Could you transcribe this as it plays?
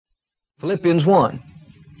Philippians 1,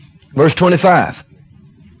 verse 25.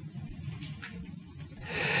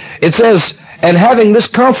 It says, "And having this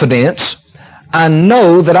confidence, I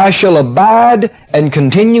know that I shall abide and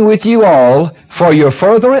continue with you all for your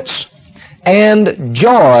furtherance and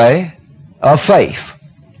joy of faith."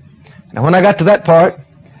 Now when I got to that part,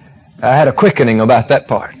 I had a quickening about that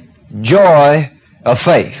part. Joy of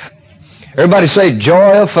faith. Everybody say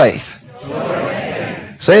joy of faith. Joy of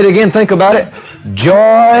faith. Say it again, think about it.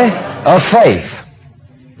 Joy of faith.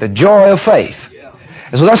 The joy of faith.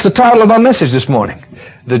 And so that's the title of my message this morning.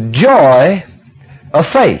 The joy of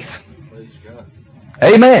faith.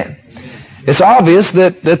 Amen. It's obvious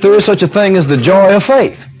that there is such a thing as the joy of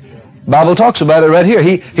faith. The Bible talks about it right here.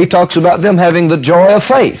 He talks about them having the joy of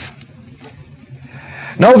faith.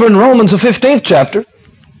 Now over in Romans, the 15th chapter,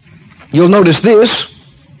 you'll notice this,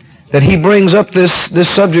 that he brings up this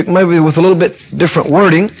subject maybe with a little bit different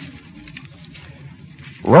wording.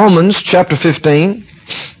 Romans chapter 15.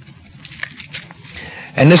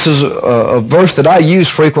 And this is a verse that I use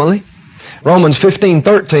frequently. Romans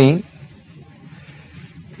 15:13.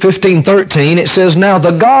 15:13, it says, "Now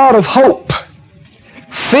the God of hope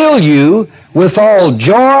fill you with all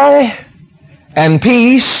joy and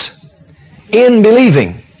peace in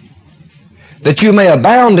believing, that you may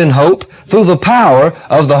abound in hope through the power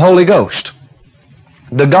of the Holy Ghost."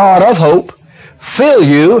 The God of hope fill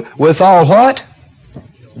you with all what?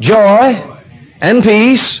 Joy and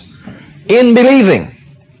peace in believing.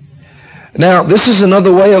 Now, this is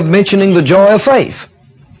another way of mentioning the joy of faith,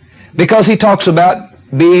 because he talks about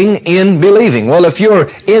being in believing. Well, if you're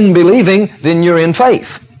in believing, then you're in faith.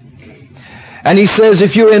 And he says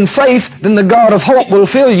if you're in faith, then the God of hope will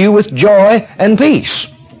fill you with joy and peace.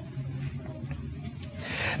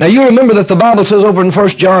 Now, you remember that the Bible says over in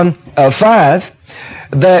 1 John 5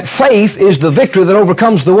 that faith is the victory that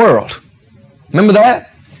overcomes the world. Remember that?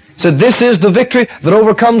 It said this is the victory that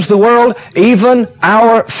overcomes the world, even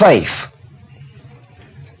our faith.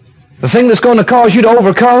 The thing that's going to cause you to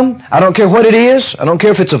overcome, I don't care what it is. I don't care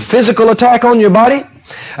if it's a physical attack on your body.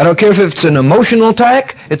 I don't care if it's an emotional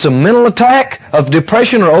attack. It's a mental attack of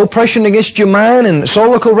depression or oppression against your mind and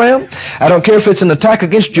soulical realm. I don't care if it's an attack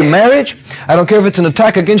against your marriage. I don't care if it's an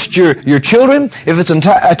attack against your children. If it's an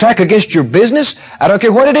attack against your business. I don't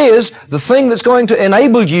care what it is. The thing that's going to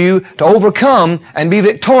enable you to overcome and be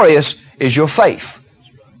victorious is your faith.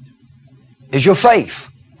 Is your faith.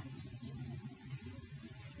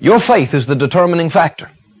 Your faith is the determining factor.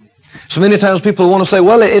 So many times people want to say,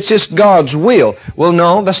 well, it's just God's will. Well,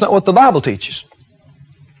 no, that's not what the Bible teaches.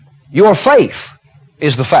 Your faith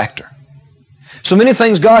is the factor. So many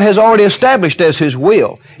things God has already established as His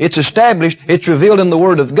will. It's established, it's revealed in the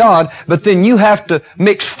Word of God, but then you have to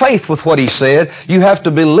mix faith with what He said. You have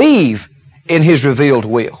to believe in His revealed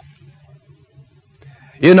will.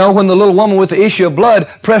 You know, when the little woman with the issue of blood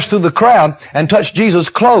pressed through the crowd and touched Jesus'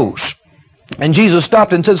 clothes, and Jesus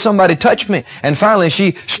stopped and said, "Somebody touched me." And finally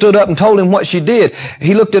she stood up and told him what she did.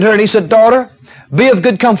 He looked at her and he said, "Daughter, be of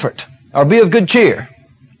good comfort," or be of good cheer.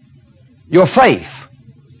 Your faith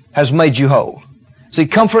has made you whole. See,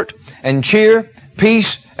 comfort and cheer,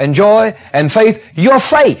 peace and joy and faith, your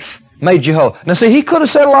faith made you whole. Now see, he could have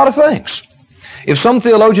said a lot of things. If some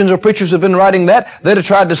theologians or preachers have been writing that, they'd have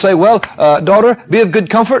tried to say, well, daughter, be of good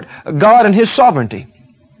comfort. God in His sovereignty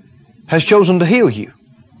has chosen to heal you.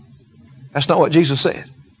 That's not what Jesus said.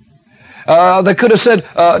 They could have said,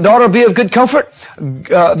 daughter, be of good comfort.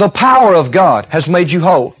 The power of God has made you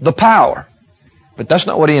whole. The power. But that's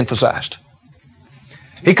not what He emphasized.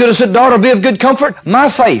 He could have said, daughter, be of good comfort. My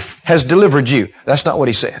faith has delivered you. That's not what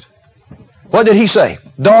He said. What did He say?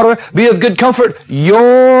 Daughter, be of good comfort.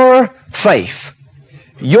 Your faith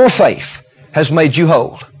has made you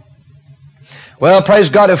whole. Well, praise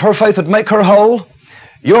God, if her faith would make her whole,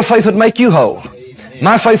 your faith would make you whole.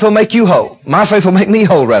 My faith will make you whole. My faith will make me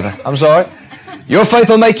whole, rather. I'm sorry. Your faith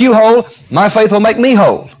will make you whole. My faith will make me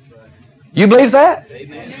whole. You believe that?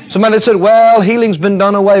 Somebody said, well, healing's been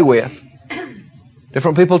done away with.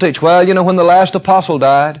 Different people teach, well, you know, when the last apostle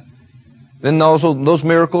died, then those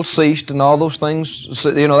miracles ceased and all those things,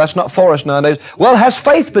 you know, that's not for us nowadays. Well, has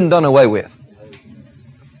faith been done away with?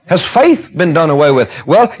 Has faith been done away with?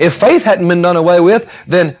 Well, if faith hadn't been done away with,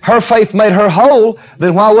 then her faith made her whole,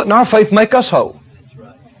 then why wouldn't our faith make us whole?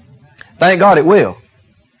 Thank God it will.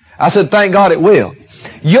 I said, thank God it will.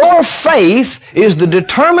 Your faith is the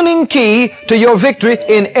determining key to your victory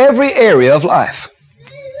in every area of life.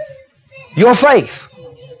 Your faith.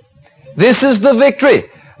 This is the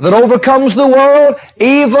victory that overcomes the world,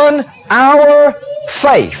 even our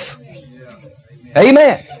faith.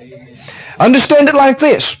 Amen. Understand it like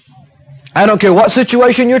this. I don't care what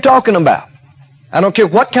situation you're talking about. I don't care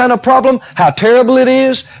what kind of problem, how terrible it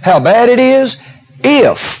is, how bad it is.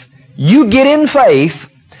 If you get in faith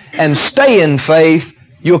and stay in faith,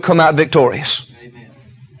 you'll come out victorious. Amen.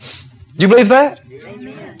 Do you believe that?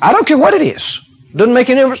 Amen. I don't care what it is. Doesn't make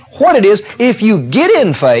any difference what it is. If you get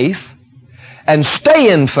in faith and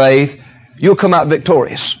stay in faith, you'll come out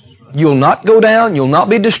victorious. You'll not go down. You'll not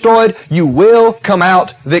be destroyed. You will come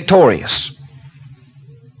out victorious.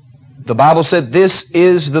 The Bible said this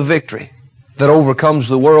is the victory that overcomes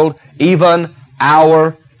the world, even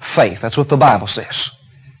our faith. That's what the Bible says.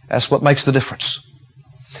 That's what makes the difference.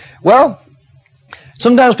 Well,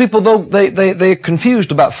 sometimes people, though, they're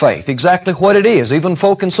confused about faith, exactly what it is. Even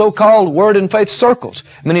folk in so-called word and faith circles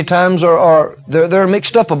many times they're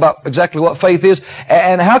mixed up about exactly what faith is.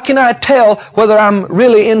 And how can I tell whether I'm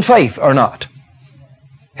really in faith or not?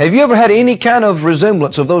 Have you ever had any kind of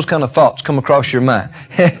resemblance of those kind of thoughts come across your mind?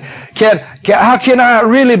 How can I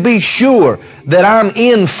really be sure that I'm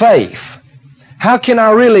in faith? How can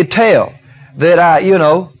I really tell that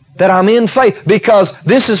that I'm in faith? Because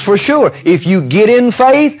this is for sure. If you get in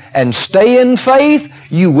faith and stay in faith,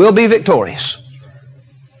 you will be victorious.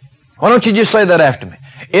 Why don't you just say that after me?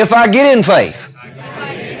 If I get in faith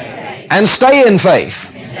and stay in faith,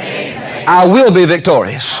 I will be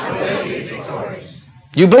victorious.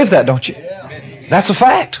 You believe that, don't you? That's a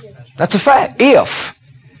fact. That's a fact. If.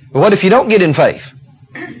 But what if you don't get in faith?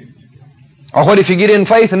 Or what if you get in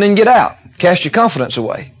faith and then get out? Cast your confidence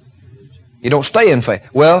away. You don't stay in faith.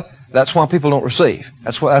 Well, that's why people don't receive.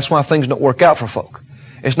 That's why things don't work out for folk.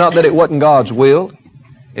 It's not that it wasn't God's will.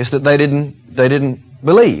 It's that they didn't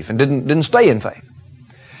believe and didn't stay in faith.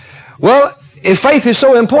 Well, if faith is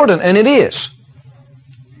so important, and it is,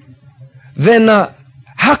 then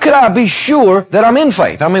how could I be sure that I'm in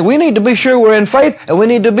faith? I mean, we need to be sure we're in faith, and we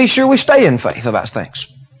need to be sure we stay in faith about things.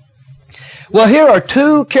 Well, here are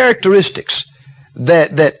two characteristics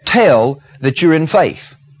that tell that you're in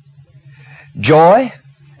faith. Joy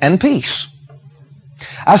and peace.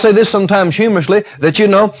 I say this sometimes humorously, that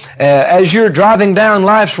as you're driving down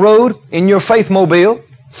life's road in your faith-mobile,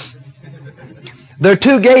 there are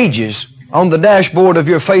two gauges on the dashboard of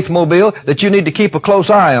your faith-mobile that you need to keep a close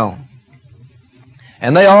eye on.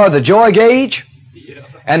 And they are the joy gauge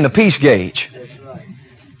and the peace gauge.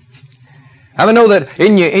 How many know that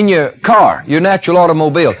in your car, your natural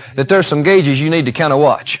automobile, that there's some gauges you need to kind of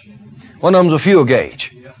watch? One of them's a fuel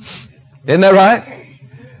gauge. Isn't that right?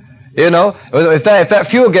 If that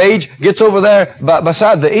fuel gauge gets over there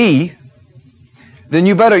beside the E, then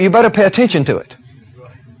you better pay attention to it.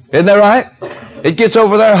 Isn't that right? It gets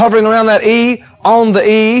over there hovering around that E, on the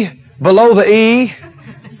E, below the E.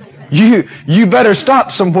 You better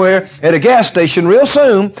stop somewhere at a gas station real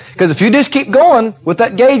soon, because if you just keep going with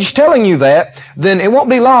that gauge telling you that, then it won't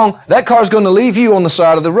be long, that car's going to leave you on the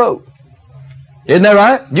side of the road. Isn't that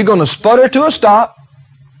right? You're going to sputter to a stop.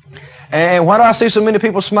 And why do I see so many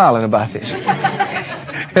people smiling about this?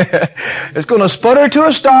 It's going to sputter to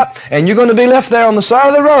a stop, and you're going to be left there on the side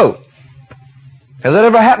of the road. Has that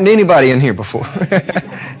ever happened to anybody in here before?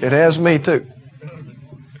 It has me too.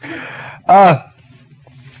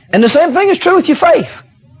 And the same thing is true with your faith.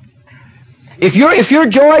 If your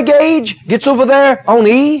joy gauge gets over there on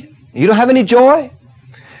E, you don't have any joy.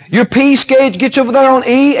 Your peace gauge gets over there on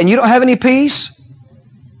E, and you don't have any peace.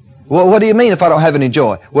 Well, what do you mean if I don't have any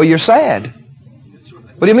joy? Well, you're sad.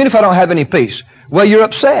 What do you mean if I don't have any peace? Well, you're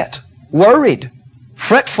upset, worried,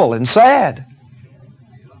 fretful, and sad.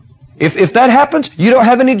 If that happens, you don't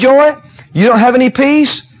have any joy, you don't have any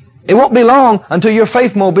peace, it won't be long until your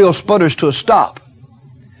faith mobile sputters to a stop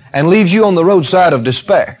and leaves you on the roadside of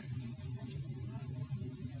despair.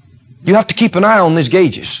 You have to keep an eye on these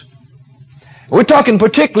gauges. We're talking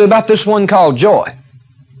particularly about this one called joy,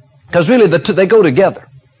 because really they go together.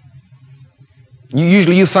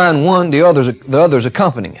 Usually you find one, the others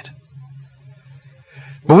accompanying it.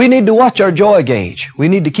 But we need to watch our joy gauge. We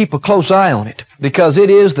need to keep a close eye on it, because it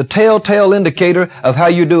is the telltale indicator of how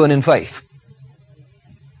you're doing in faith.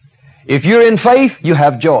 If you're in faith, you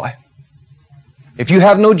have joy. If you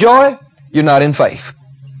have no joy, you're not in faith.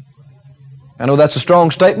 I know that's a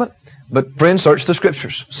strong statement, but friends, search the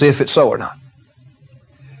Scriptures. See if it's so or not.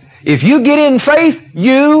 If you get in faith,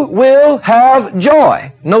 you will have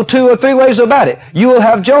joy. No two or three ways about it. You will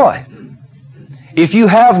have joy. If you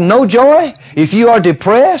have no joy, if you are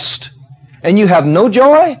depressed and you have no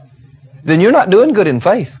joy, then you're not doing good in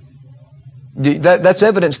faith. That's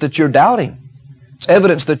evidence that you're doubting. It's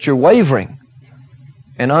evidence that you're wavering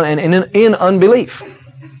and in unbelief.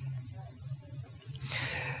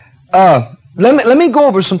 Let me go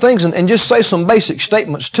over some things and just say some basic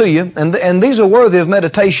statements to you, and these are worthy of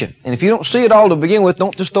meditation. And if you don't see it all to begin with,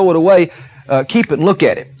 don't just throw it away keep it and look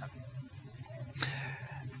at it.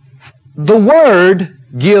 The Word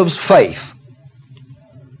gives faith.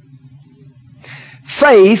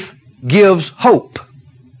 Faith gives hope.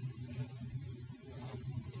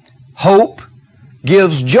 Hope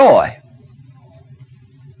gives joy.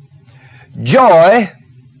 Joy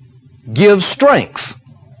gives strength.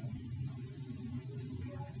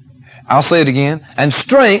 I'll say it again. And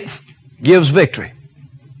strength gives victory.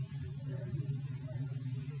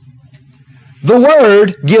 The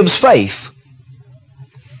Word gives faith.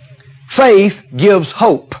 Faith gives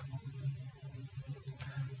hope.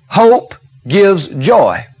 Hope gives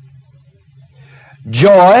joy.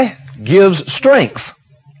 Joy gives strength.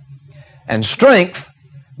 And strength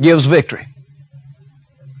gives victory.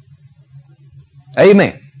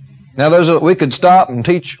 Amen. Now we could stop and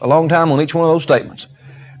teach a long time on each one of those statements.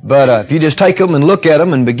 But if you just take them and look at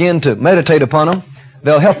them and begin to meditate upon them,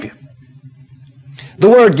 they'll help you. The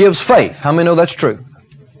Word gives faith. How many know that's true?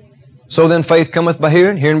 So then faith cometh by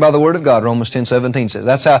hearing, hearing by the Word of God, Romans 10:17 says.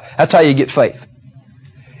 That's how you get faith.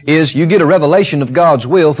 Is you get a revelation of God's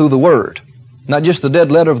will through the Word. Not just the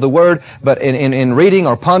dead letter of the Word, but in reading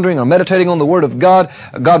or pondering or meditating on the Word of God,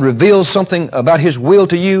 God reveals something about His will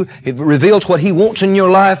to you. It reveals what He wants in your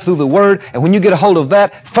life through the Word. And when you get a hold of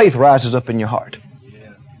that, faith rises up in your heart.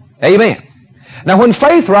 Amen. Now when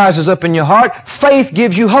faith rises up in your heart, faith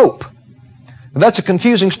gives you hope. That's a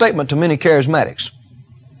confusing statement to many charismatics.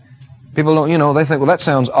 People don't, they think, well, that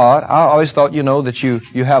sounds odd. I always thought, that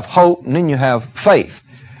you have hope and then you have faith.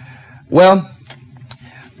 Well,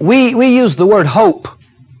 we use the word hope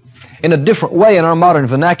in a different way in our modern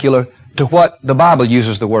vernacular to what the Bible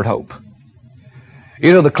uses the word hope.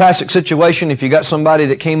 The classic situation, if you got somebody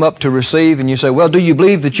that came up to receive and you say, well, do you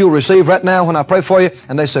believe that you'll receive right now when I pray for you?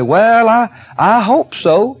 And they say, well, I hope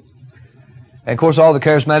so. And of course all the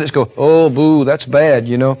charismatics go, oh, boo, that's bad,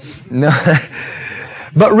 No.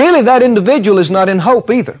 But really that individual is not in hope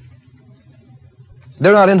either.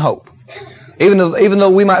 They're not in hope. Even though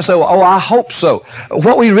we might say, well, oh, I hope so.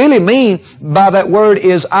 What we really mean by that word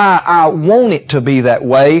is I want it to be that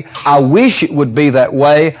way. I wish it would be that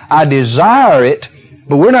way. I desire it.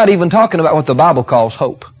 But we're not even talking about what the Bible calls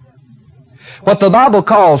hope. What the Bible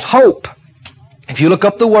calls hope, if you look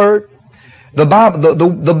up the word,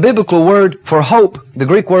 the biblical word for hope, the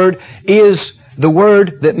Greek word, is the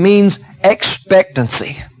word that means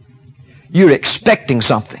expectancy. You're expecting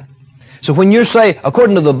something. So when you say,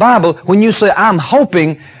 according to the Bible, when you say, I'm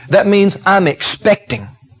hoping, that means I'm expecting.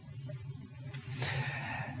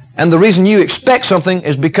 And the reason you expect something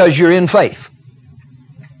is because you're in faith.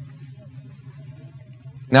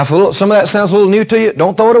 Now, if some of that sounds a little new to you,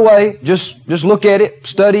 don't throw it away. Just look at it,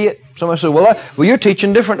 study it. Somebody says, well, you're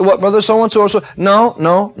teaching different to what Brother so-and-so or so. No,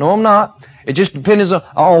 I'm not. It just depends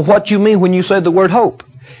on what you mean when you say the word hope.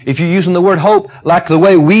 If you're using the word hope like the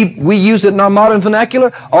way we use it in our modern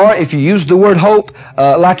vernacular, or if you use the word hope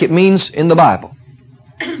like it means in the Bible.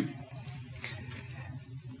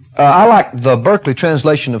 I like the Berkeley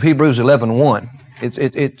translation of Hebrews 11:1.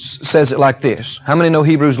 It says it like this. How many know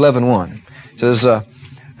Hebrews 11:1? It says,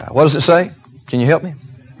 what does it say? Can you help me?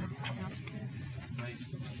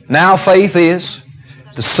 Now faith is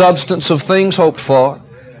the substance of things hoped for,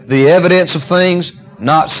 the evidence of things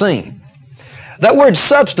not seen. That word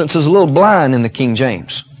substance is a little blind in the King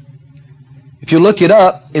James. If you look it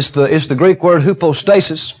up, it's the Greek word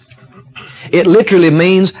hypostasis. It literally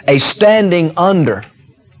means a standing under,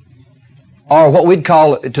 or what we'd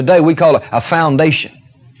call it today, we'd call it a foundation.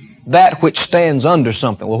 That which stands under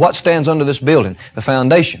something. Well, what stands under this building? The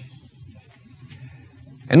foundation.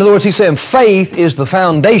 In other words, he's saying faith is the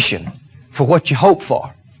foundation for what you hope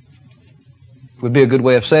for. Would be a good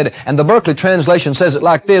way of saying it. And the Berkeley translation says it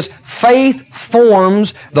like this: faith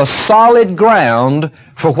forms the solid ground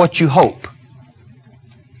for what you hope.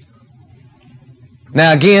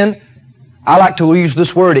 Now again, I like to use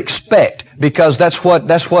this word expect, because that's what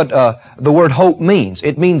the word hope means.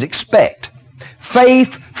 It means expect.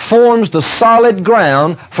 Faith forms the solid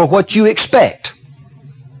ground for what you expect.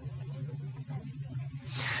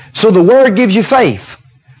 So the Word gives you faith.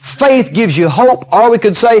 Faith gives you hope, or we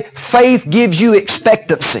could say faith gives you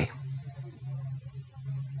expectancy.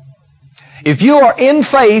 If you are in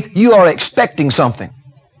faith, you are expecting something,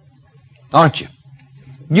 aren't you?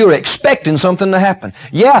 You're expecting something to happen.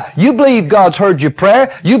 Yeah, you believe God's heard your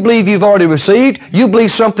prayer. You believe you've already received. You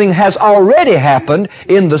believe something has already happened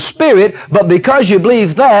in the Spirit, but because you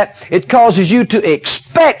believe that, it causes you to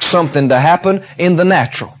expect something to happen in the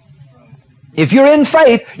natural. If you're in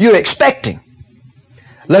faith, you're expecting.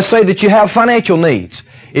 Let's say that you have financial needs.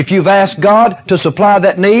 If you've asked God to supply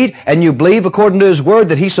that need, and you believe according to His Word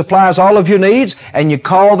that He supplies all of your needs, and you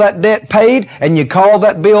call that debt paid, and you call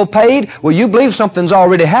that bill paid, well, you believe something's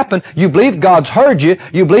already happened. You believe God's heard you.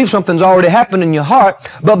 You believe something's already happened in your heart.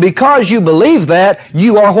 But because you believe that,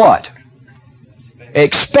 you are what?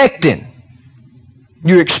 Expecting.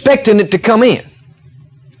 You're expecting it to come in.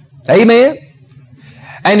 Amen?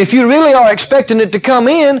 And if you really are expecting it to come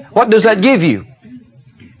in, what does that give you?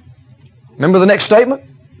 Remember the next statement?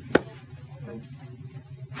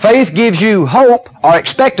 Faith gives you hope or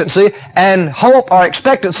expectancy, and hope or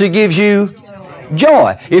expectancy gives you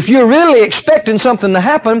joy. If you're really expecting something to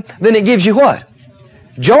happen, then it gives you what?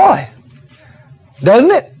 Joy. Doesn't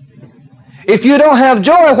it? If you don't have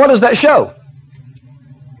joy, what does that show?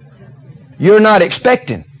 You're not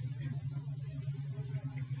expecting.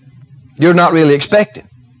 You're not really expecting.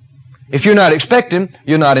 If you're not expecting,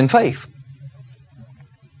 you're not in faith.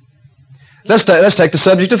 Let's take the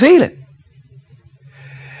subject of healing.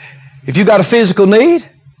 If you've got a physical need,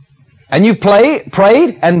 and you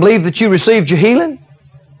prayed and believed that you received your healing,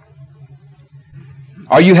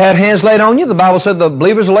 or you had hands laid on you, the Bible said the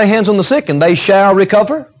believers will lay hands on the sick and they shall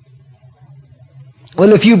recover.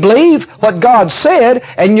 Well, if you believe what God said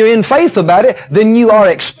and you're in faith about it, then you are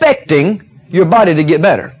expecting your body to get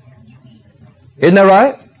better. Isn't that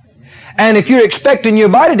right? And if you're expecting your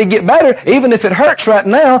body to get better, even if it hurts right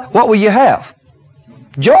now, what will you have?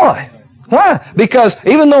 Joy. Why? Because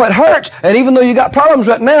even though it hurts, and even though you got problems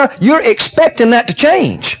right now, you're expecting that to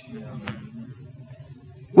change.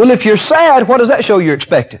 Well, if you're sad, what does that show you're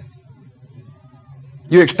expecting?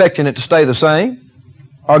 You're expecting it to stay the same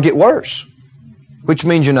or get worse, which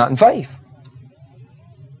means you're not in faith.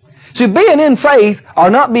 See, being in faith or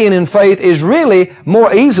not being in faith is really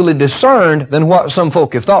more easily discerned than what some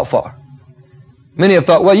folk have thought for. Many have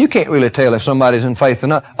thought, well, you can't really tell if somebody's in faith or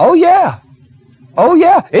not. Oh, yeah. Oh,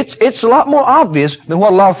 yeah. It's a lot more obvious than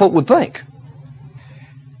what a lot of folk would think.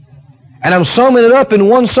 And I'm summing it up in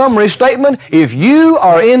one summary statement. If you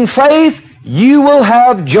are in faith, you will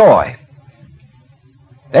have joy.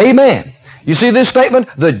 Amen. You see this statement?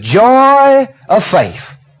 The joy of faith.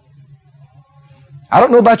 I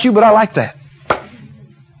don't know about you, but I like that.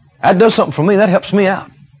 That does something for me. That helps me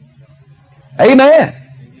out. Amen.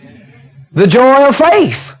 The joy of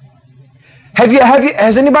faith.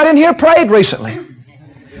 Has anybody in here prayed recently?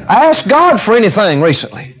 Asked God for anything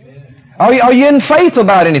recently? Are you in faith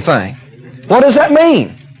about anything? What does that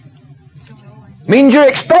mean? It means you're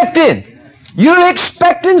expecting. You're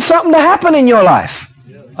expecting something to happen in your life.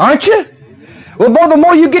 Aren't you? Well, boy, the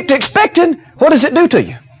more you get to expecting, what does it do to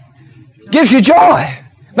you? Gives you joy.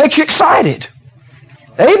 Makes you excited.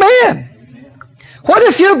 Amen. What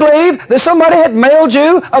if you believe that somebody had mailed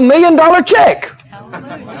you $1 million check?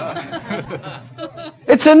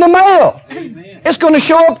 It's in the mail. It's going to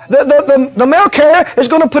show up. The mail carrier is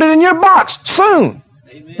going to put it in your box soon.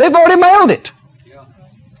 They've already mailed it.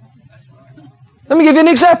 Let me give you an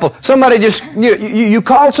example. Somebody you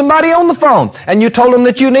called somebody on the phone and you told them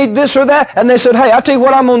that you need this or that, and they said, hey, I'll tell you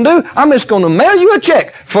what I'm going to do. I'm just going to mail you a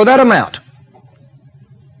check for that amount.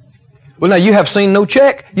 Well, now you have seen no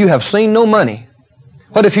check. You have seen no money.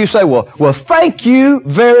 What if you say, well, thank you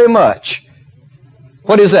very much.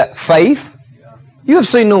 What is that? Faith? You have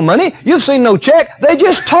seen no money. You've seen no check. They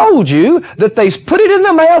just told you that they put it in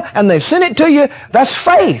the mail and they sent it to you. That's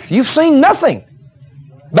faith. You've seen nothing.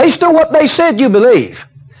 Based on what they said, you believe.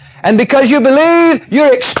 And because you believe,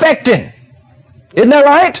 you're expecting. Isn't that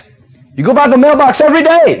right? You go by the mailbox every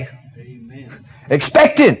day. Amen.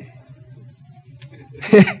 Expecting.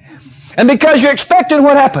 And because you're expecting,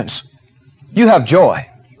 what happens? You have joy.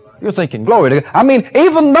 You're thinking, glory to God. I mean,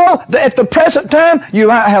 even though at the present time you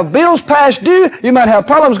might have bills past due, you might have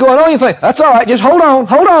problems going on, you think, that's all right, just hold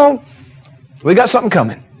on. We got something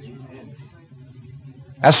coming.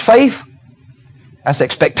 That's faith. That's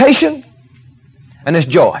expectation. And it's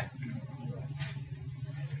joy.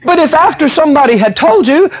 But if after somebody had told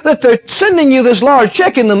you that they're sending you this large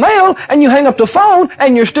check in the mail and you hang up the phone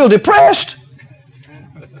and you're still depressed,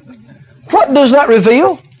 what does that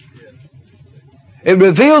reveal? It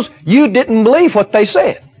reveals you didn't believe what they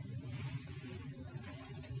said.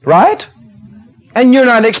 Right? And you're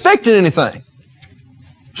not expecting anything.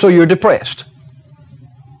 So you're depressed.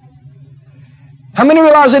 How many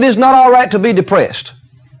realize it is not all right to be depressed?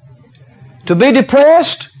 To be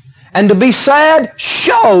depressed and to be sad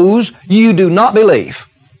shows you do not believe.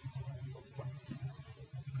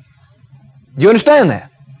 Do you understand that?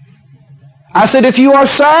 I said if you are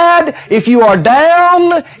sad, if you are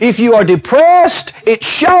down, if you are depressed, it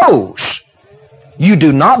shows You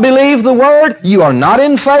do not believe the Word. You are not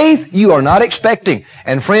in faith. You are not expecting.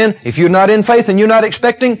 And friend, if you're not in faith and you're not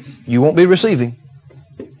expecting, you won't be receiving.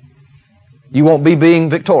 You won't be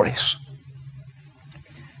being victorious.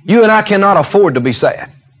 You and I cannot afford to be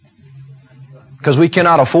sad, because we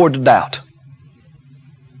cannot afford to doubt.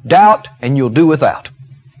 Doubt and you'll do without.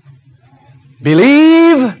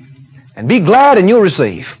 Believe and be glad and you'll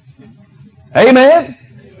receive. Amen?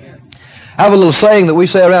 I have a little saying that we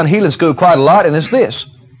say around healing school quite a lot, and it's this: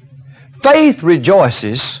 faith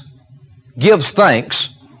rejoices, gives thanks,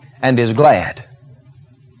 and is glad.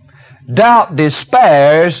 Doubt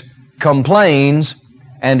despairs, complains,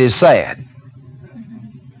 and is sad.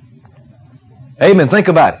 Amen. Think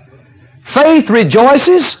about it. Faith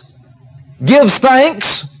rejoices, gives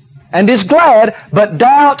thanks, and is glad, but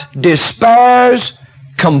doubt despairs,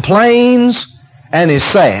 complains, and is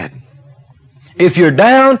sad. If you're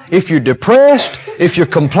down, if you're depressed, if you're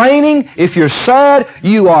complaining, if you're sad,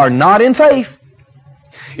 you are not in faith.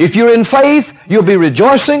 If you're in faith, you'll be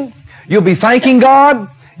rejoicing, you'll be thanking God,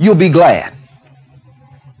 you'll be glad.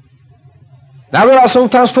 Now I realize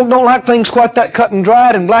sometimes folk don't like things quite that cut and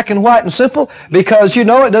dried and black and white and simple, because, it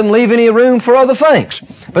doesn't leave any room for other things.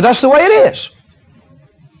 But that's the way it is.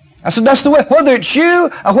 I said, that's the way. Whether it's you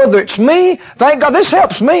or whether it's me, thank God this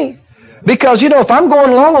helps me. Because, if I'm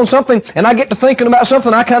going along on something and I get to thinking about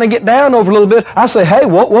something I kind of get down over a little bit, I say, hey,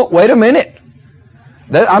 wait a minute.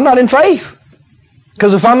 I'm not in faith.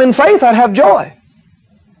 Because if I'm in faith, I'd have joy.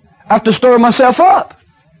 I have to stir myself up.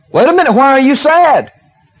 Wait a minute, why are you sad?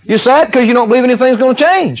 You're sad because you don't believe anything's going to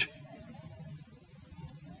change.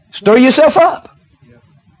 Stir yourself up.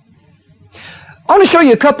 I want to show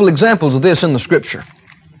you a couple examples of this in the Scripture.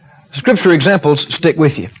 Scripture examples stick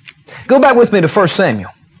with you. Go back with me to 1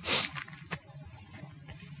 Samuel.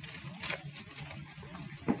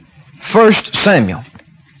 1 Samuel.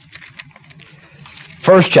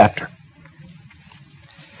 First chapter.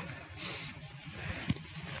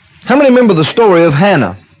 How many remember the story of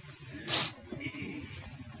Hannah?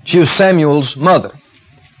 She was Samuel's mother.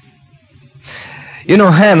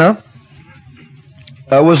 Hannah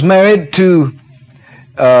was married to,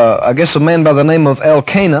 a man by the name of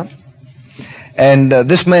Elkanah. And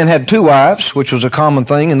this man had 2 wives, which was a common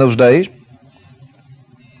thing in those days.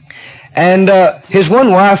 And his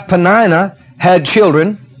one wife, Peninnah, had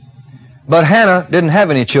children, but Hannah didn't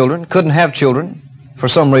have any children, couldn't have children for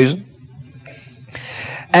some reason.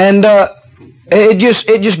 And it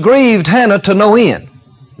just grieved Hannah to no end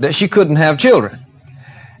that she couldn't have children.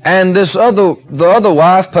 And the other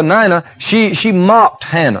wife, Peninnah, she mocked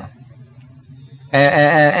Hannah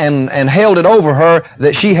and held it over her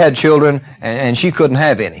that she had children and she couldn't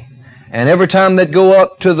have any. And every time they'd go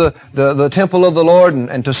up to the temple of the Lord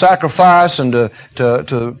and to sacrifice and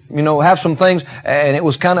to have some things, and it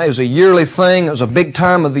was a yearly thing. It was a big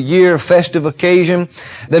time of the year, festive occasion.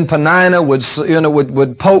 Then Peninnah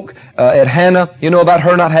would poke at Hannah, about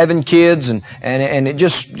her not having kids, and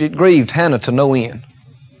it grieved Hannah to no end.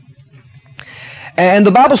 And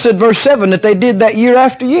the Bible said, verse 7, that they did that year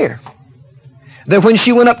after year. That when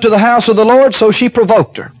she went up to the house of the Lord, so she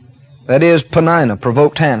provoked her. That is, Peninnah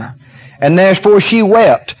provoked Hannah. And therefore she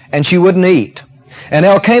wept, and she wouldn't eat. And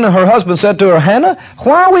Elkanah, her husband, said to her, Hannah,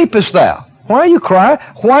 why weepest thou? Why you cry?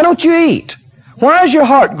 Why don't you eat? Why is your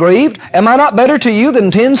heart grieved? Am I not better to you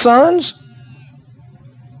than 10 sons?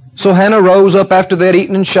 So Hannah rose up after they had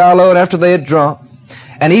eaten in Shiloh and after they had drunk.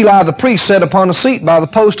 And Eli the priest sat upon a seat by the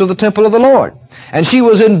post of the temple of the Lord. And she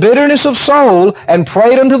was in bitterness of soul and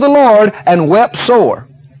prayed unto the Lord and wept sore.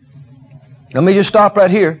 Let me just stop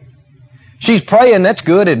right here. She's praying, that's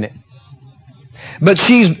good, isn't it? But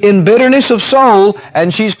she's in bitterness of soul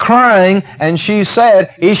and she's crying and she's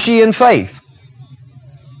sad. Is she in faith?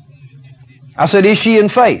 I said, is she in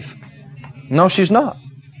faith? No, she's not.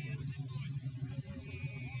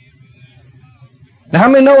 Now, how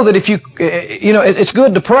many know that if it's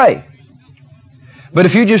good to pray. But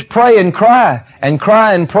if you just pray and cry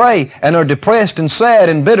and pray and are depressed and sad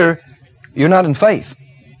and bitter, you're not in faith.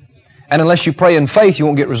 And unless you pray in faith, you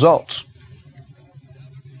won't get results.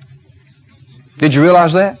 Did you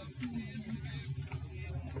realize that?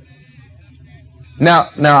 Now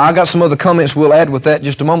I got some other comments we'll add with that in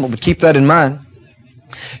just a moment, but keep that in mind.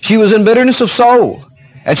 She was in bitterness of soul.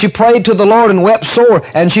 And she prayed to the Lord and wept sore,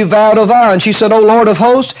 and she vowed a vow, and she said, O Lord of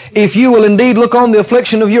hosts, if you will indeed look on the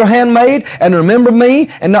affliction of your handmaid, and remember me,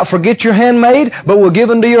 and not forget your handmaid, but will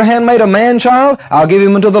give unto your handmaid a man-child, I'll give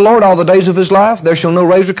him unto the Lord all the days of his life. There shall no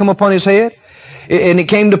razor come upon his head. And it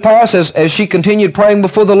came to pass, as she continued praying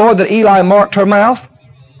before the Lord, that Eli marked her mouth.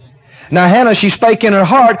 Now Hannah, she spake in her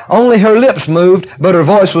heart, only her lips moved, but her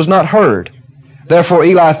voice was not heard. Therefore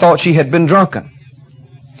Eli thought she had been drunken.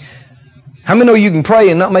 How many know you can pray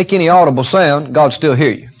and not make any audible sound, God still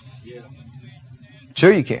hear you?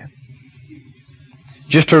 Sure you can.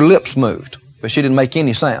 Just her lips moved, but she didn't make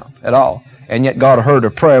any sound at all. And yet God heard her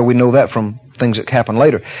prayer. We know that from things that happen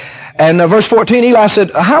later. And verse 14, Eli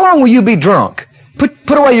said, how long will you be drunk?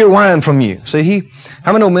 Put away your wine from you. See,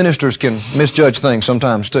 how many ministers can misjudge things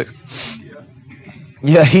sometimes too?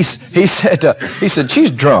 Yeah, he said,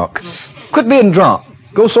 she's drunk. Quit being drunk.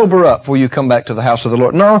 Go sober up before you come back to the house of the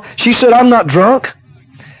Lord. No, she said, I'm not drunk.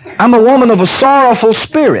 I'm a woman of a sorrowful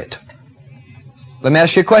spirit. Let me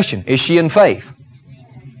ask you a question. Is she in faith?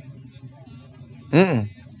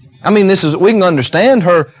 I mean, we can understand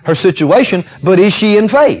her situation, but is she in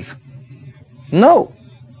faith? No.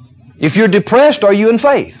 If you're depressed, are you in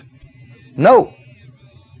faith? No.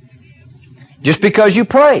 Just because you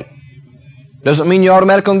pray doesn't mean you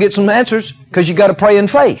automatically going to get some answers, because you got to pray in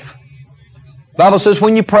faith. The Bible says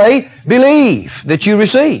when you pray, believe that you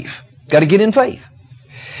receive. Got to get in faith.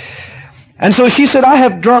 And so she said, I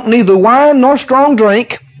have drunk neither wine nor strong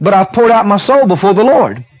drink, but I've poured out my soul before the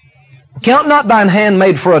Lord. Count not thine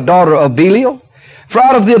handmaid for a daughter of Belial, for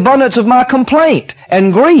out of the abundance of my complaint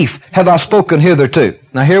and grief have I spoken hitherto.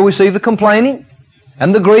 Now here we see the complaining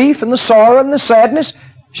and the grief and the sorrow and the sadness.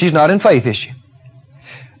 She's not in faith, is she?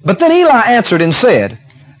 But then Eli answered and said,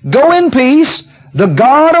 Go in peace, the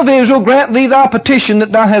God of Israel grant thee thy petition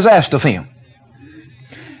that thou hast asked of him.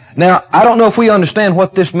 Now, I don't know if we understand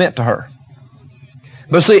what this meant to her.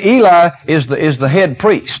 But see, Eli is the head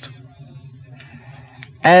priest.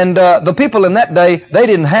 And the people in that day, they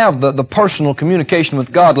didn't have the personal communication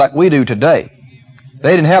with God like we do today.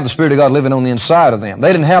 They didn't have the Spirit of God living on the inside of them.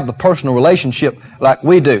 They didn't have the personal relationship like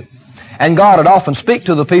we do. And God would often speak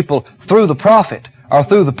to the people through the prophet or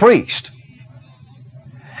through the priest.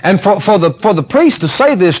 And for the priest to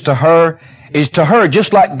say this to her is to her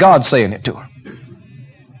just like God saying it to her.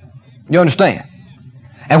 You understand?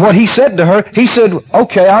 And what he said to her, he said,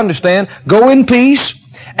 okay, I understand. Go in peace,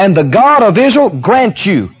 and the God of Israel grant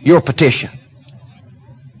you your petition.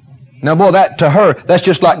 Now, boy, that to her, that's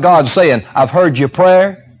just like God saying, I've heard your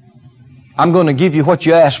prayer. I'm going to give you what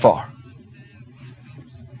you asked for.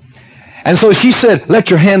 And so she said, let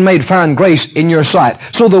your handmaid find grace in your sight.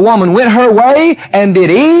 So the woman went her way and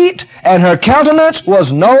did eat, and her countenance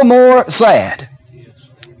was no more sad.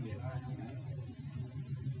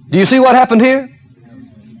 Do you see what happened here?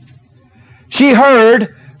 She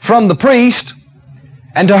heard from the priest,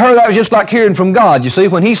 and to her that was just like hearing from God. You see,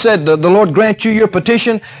 when he said, the Lord grant you your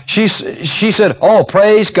petition, she said, oh,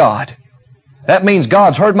 praise God. That means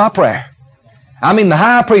God's heard my prayer. I mean, the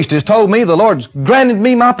high priest has told me the Lord's granted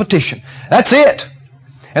me my petition. That's it.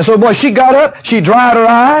 And so, boy, she got up, she dried her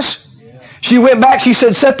eyes. She went back, she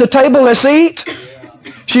said, set the table, let's eat.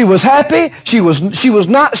 She was happy. She was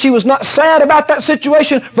not sad about that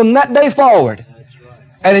situation from that day forward.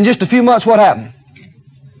 And in just a few months, what happened?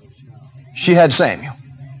 She had Samuel.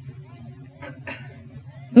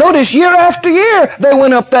 Notice year after year they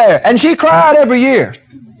went up there, and she cried every year.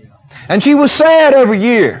 And she was sad every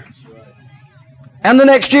year. And the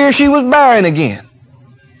next year she was barren again.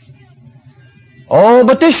 Oh,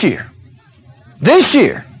 but this year,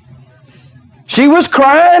 she was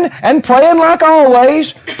crying and praying like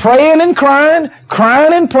always, praying and crying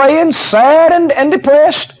and praying, sad and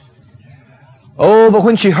depressed. Oh, but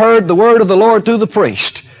when she heard the word of the Lord through the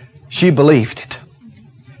priest, she believed it.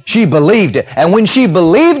 She believed it. And when she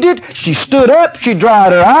believed it, she stood up, she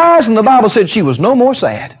dried her eyes, and the Bible said she was no more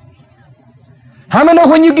sad. How many know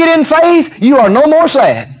when you get in faith, you are no more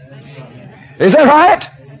sad? Is that right?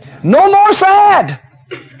 No more sad.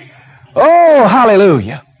 Oh,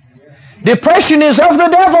 hallelujah. Depression is of the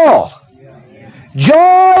devil.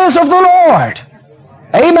 Joy is of the Lord.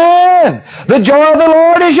 Amen. The joy of the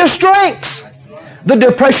Lord is your strength. The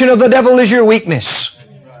depression of the devil is your weakness.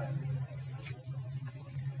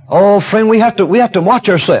 Oh, friend, we have to watch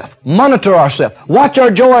ourselves, monitor ourselves, watch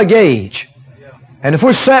our joy gauge. And if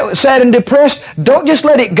we're sad and depressed, don't just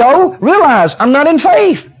let it go. Realize I'm not in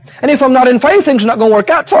faith. And if I'm not in faith, things are not going to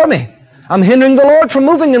work out for me. I'm hindering the Lord from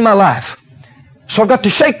moving in my life. So I've got to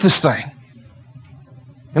shake this thing.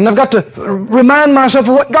 And I've got to remind myself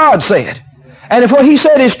of what God said. And if what He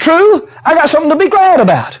said is true, I got something to be glad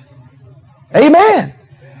about. Amen.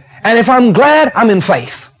 And if I'm glad, I'm in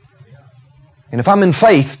faith. And if I'm in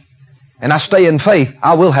faith, and I stay in faith,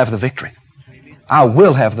 I will have the victory. I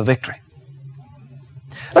will have the victory.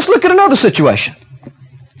 Let's look at another situation.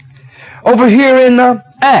 Over here in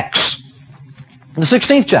Acts, the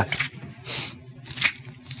 16th chapter.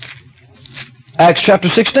 Acts chapter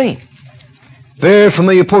 16. Very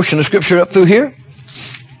familiar portion of Scripture up through here.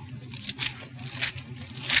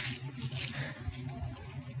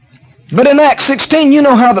 But in Acts 16, you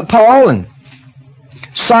know how that Paul and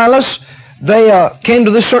Silas, they came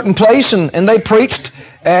to this certain place and they preached,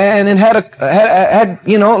 and it had at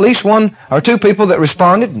least one or two people that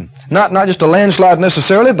responded, and not just a landslide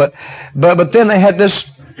necessarily, but then they had this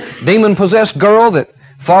demon-possessed girl that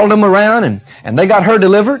followed them around, and they got her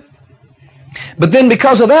delivered. But then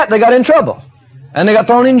because of that, they got in trouble, and they got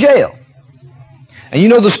thrown in jail. And you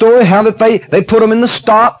know the story, how that they put them in the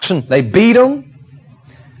stocks and they beat them.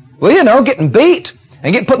 Well, getting beat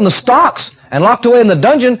and getting put in the stocks and locked away in the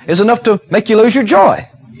dungeon is enough to make you lose your joy,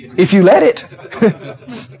 if you let it.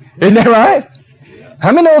 Isn't that right?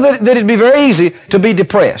 How many know that it'd be very easy to be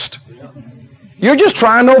depressed? You're just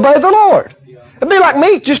trying to obey the Lord. It'd be like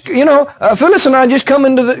me, Phyllis and I just come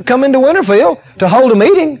into Winterfield to hold a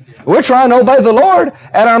meeting. We're trying to obey the Lord,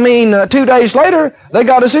 and 2 days later, they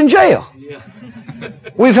got us in jail.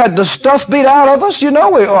 We've had the stuff beat out of us,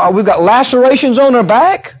 we've got lacerations on our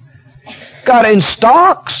back, got in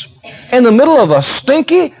stocks, in the middle of a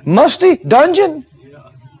stinky, musty dungeon.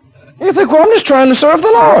 You think, well, I'm just trying to serve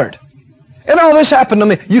the Lord. And all this happened to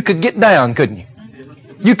me. You could get down, couldn't you?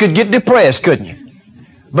 You could get depressed, couldn't you?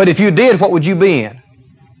 But if you did, what would you be in?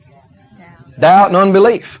 Doubt and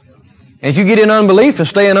unbelief. And if you get in unbelief and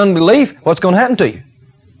stay in unbelief, what's going to happen to you?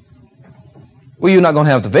 Well, you're not going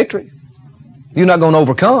to have the victory. You're not going to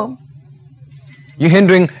overcome. You're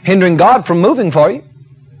hindering God from moving for you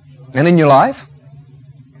and in your life.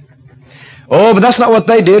 Oh, but that's not what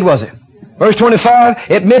they did, was it? Verse 25,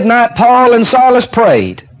 at midnight, Paul and Silas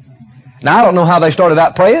prayed. Now, I don't know how they started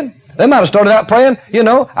out praying. They might have started out praying,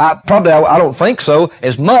 I don't think so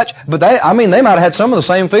as much, but they might have had some of the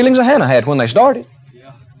same feelings that Hannah had when they started.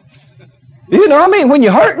 When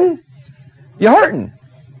you're hurting, you're hurting.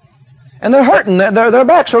 And they're hurting, their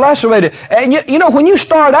backs are lacerated. And when you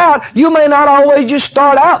start out, you may not always just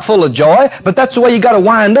start out full of joy, but that's the way you got to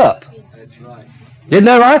wind up. That's right. Isn't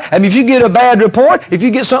that right? I mean, if you get a bad report, if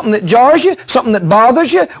you get something that jars you, something that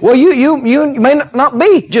bothers you, well, you may not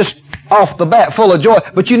be just off the bat full of joy,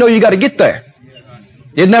 but you got to get there.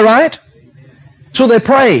 Isn't that right? So they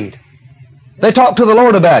prayed. They talked to the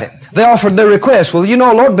Lord about it. They offered their request. Well,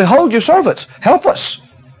 Lord, behold your servants. Help us.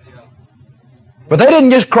 But they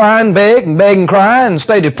didn't just cry and beg and cry and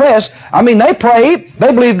stay depressed. They prayed.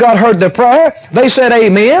 They believed God heard their prayer. They said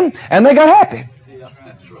amen, and they got happy.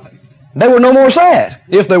 They were no more sad,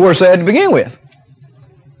 if they were sad to begin with.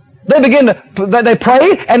 They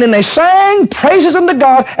prayed, and then they sang praises unto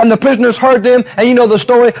God, and the prisoners heard them, and you know the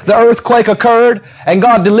story, the earthquake occurred, and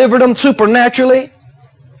God delivered them supernaturally.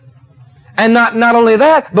 And not only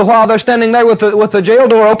that, but while they're standing there with the jail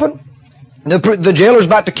door open, the jailer's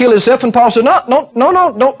about to kill himself, and Paul said, No,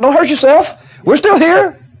 don't hurt yourself. We're still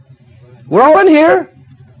here. We're all in here.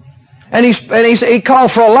 And he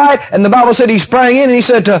called for a light, and the Bible said he sprang in, and he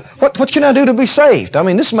said, what can I do to be saved?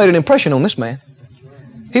 This made an impression on this man.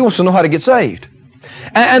 He wants to know how to get saved.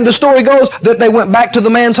 And the story goes that they went back to the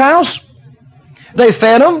man's house. They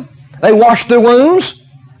fed him. They washed their wounds.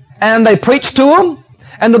 And they preached to him.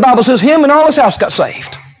 And the Bible says him and all his house got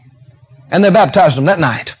saved. And they baptized him that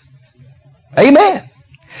night. Amen.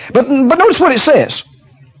 But notice what it says.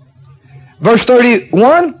 Verse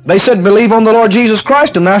 31, they said, Believe on the Lord Jesus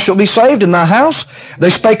Christ, and thou shalt be saved in thy house. They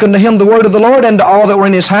spake unto him the word of the Lord, and to all that were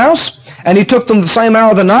in his house. And he took them the same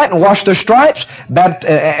hour of the night, and washed their stripes,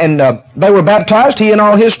 and they were baptized, he and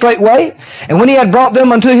all his straightway. And when he had brought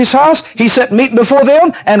them unto his house, he set meat before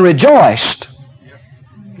them, and rejoiced.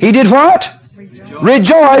 He did what?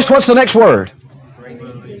 Rejoiced. What's the next word?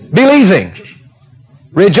 Believing.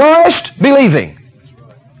 Rejoiced, believing.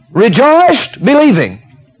 Rejoiced, believing.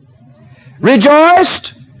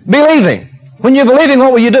 Rejoiced, believing. When you're believing,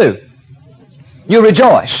 what will you do? You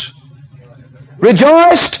rejoice.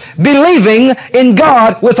 Rejoiced, believing in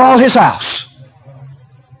God with all his house.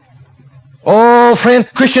 Oh, friend,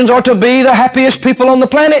 Christians are to be the happiest people on the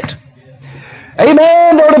planet.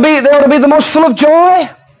 Amen. They ought to be the most full of joy.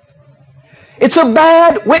 It's a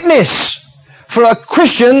bad witness for a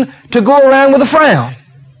Christian to go around with a frown.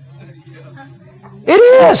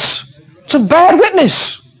 It is. It's a bad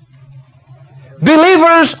witness.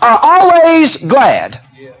 Believers are always glad.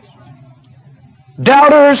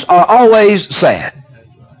 Doubters are always sad.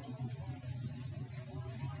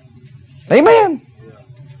 Amen.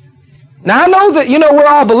 Now I know that, we're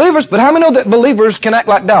all believers, but how many know that believers can act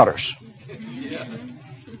like doubters?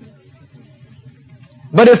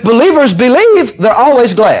 But if believers believe, they're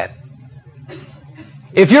always glad.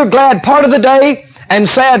 If you're glad part of the day and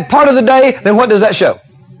sad part of the day, then what does that show?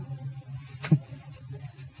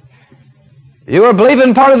 You were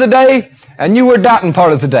believing part of the day, and you were doubting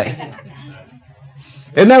part of the day.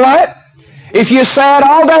 Isn't that right? If you're sad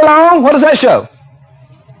all day long, what does that show?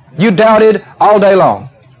 You doubted all day long.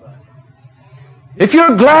 If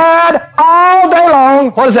you're glad all day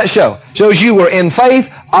long, what does that show? Shows you were in faith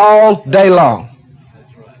all day long.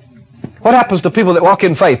 What happens to people that walk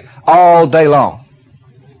in faith all day long?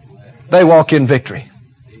 They walk in victory.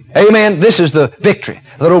 Amen. This is the victory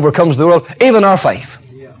that overcomes the world, even our faith.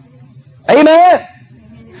 Amen.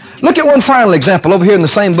 Look at one final example over here in the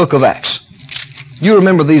same book of Acts. You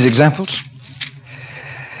remember these examples?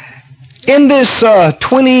 In this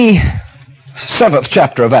 27th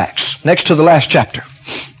chapter of Acts, next to the last chapter,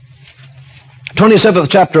 27th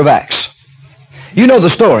chapter of Acts, you know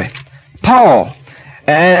the story. Paul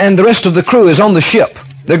and the rest of the crew is on the ship.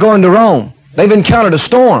 They're going to Rome. They've encountered a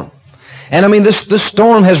storm. And I mean, this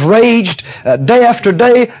storm has raged day after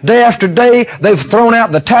day, day after day. They've thrown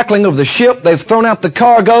out the tackling of the ship. They've thrown out the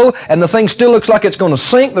cargo, and the thing still looks like it's going to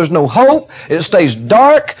sink. There's no hope. It stays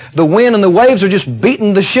dark. The wind and the waves are just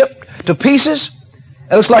beating the ship to pieces.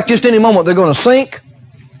 It looks like just any moment they're going to sink.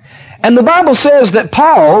 And the Bible says that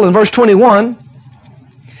Paul, in verse 21,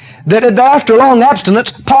 that after long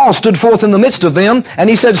abstinence, Paul stood forth in the midst of them, and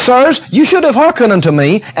he said, Sirs, you should have hearkened unto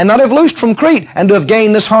me, and not have loosed from Crete, and to have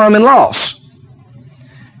gained this harm and loss.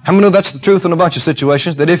 How many know that's the truth in a bunch of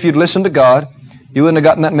situations, that if you'd listened to God, you wouldn't have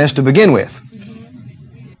gotten that mess to begin with?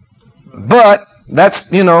 But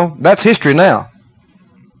that's history now.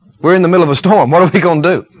 We're in the middle of a storm. What are we going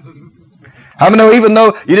to do? How many know even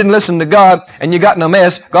though you didn't listen to God and you got in a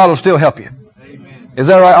mess, God will still help you? Amen. Is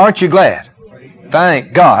that right? Aren't you glad?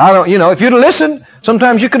 Thank God. If you'd have listened,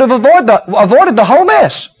 sometimes you could have avoided the whole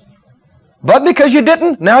mess. But because you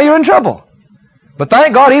didn't, now you're in trouble. But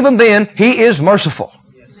thank God, even then, He is merciful.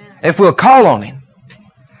 If we'll call on Him.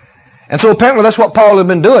 And so apparently that's what Paul had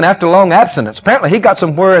been doing after long abstinence. Apparently he got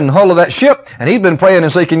somewhere in the hull of that ship, and he'd been praying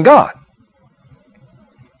and seeking God.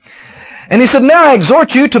 And he said, Now I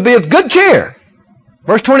exhort you to be of good cheer.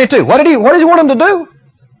 Verse 22. What does he want them to do?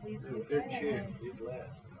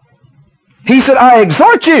 He said, I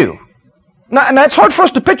exhort you. Now, it's hard for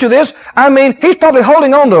us to picture this. I mean, he's probably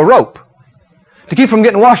holding on to a rope to keep from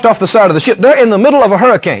getting washed off the side of the ship. They're in the middle of a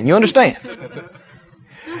hurricane. You understand?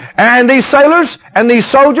 And these sailors and these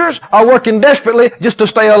soldiers are working desperately just to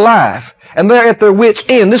stay alive. And they're at their wits'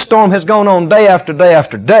 end. This storm has gone on day after day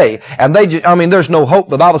after day. And there's no hope.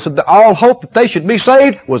 The Bible said that all hope that they should be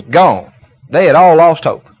saved was gone. They had all lost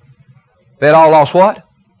hope. They had all lost what?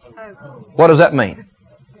 What does that mean?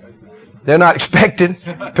 They're not expected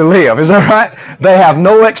to live. Is that right? They have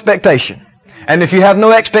no expectation. And if you have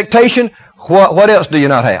no expectation, what else do you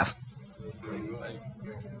not have?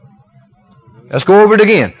 Let's go over it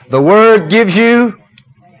again. The Word gives you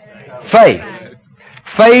faith.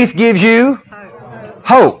 Faith gives you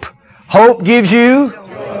hope. Hope gives you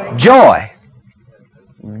joy.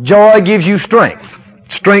 Joy gives you strength.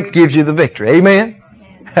 Strength gives you the victory. Amen?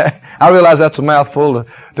 I realize that's a mouthful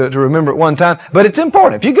to remember at one time, but it's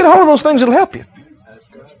important. If you get a hold of those things, it'll help you.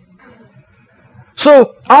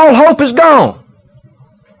 So, all hope is gone.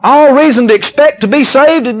 All reason to expect to be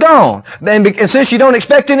saved is gone. And since you don't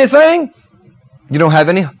expect anything, you don't have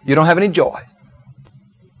any joy.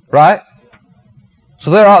 Right? So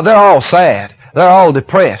they're all sad. They're all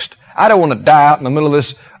depressed. I don't want to die out in the middle of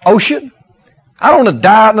this ocean. I don't want to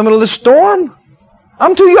die out in the middle of this storm.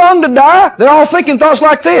 I'm too young to die. They're all thinking thoughts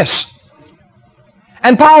like this.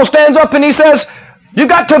 And Paul stands up and he says, You've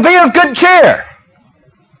got to be of good cheer.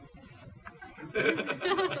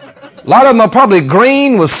 A lot of them are probably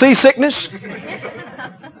green with seasickness.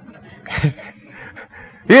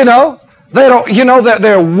 They don't,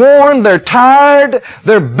 they're worn, they're tired,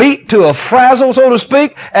 they're beat to a frazzle, so to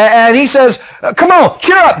speak. And he says, Come on,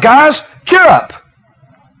 cheer up, guys. Cheer up.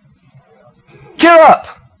 Cheer up.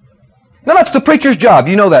 Now that's the preacher's job.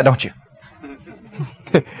 You know that, don't you?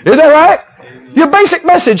 Is that right? Your basic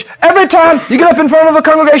message every time you get up in front of a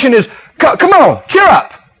congregation is, come on, cheer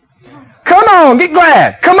up. Come on, get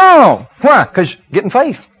glad. Come on. Why? Because get in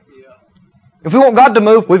faith. If we want God to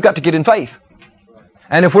move, we've got to get in faith.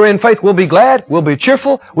 And if we're in faith, we'll be glad, we'll be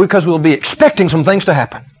cheerful, because we'll be expecting some things to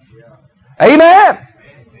happen. Amen.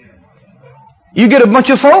 You get a bunch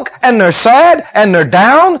of folk, and they're sad, and they're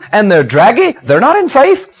down, and they're draggy. They're not in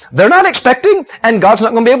faith. They're not expecting, and God's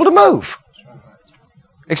not going to be able to move.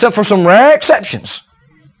 Except for some rare exceptions.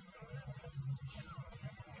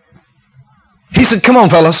 He said, Come on,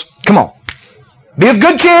 fellas. Come on. Be of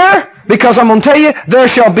good cheer, because I'm going to tell you, there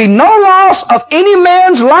shall be no loss of any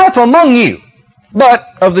man's life among you, but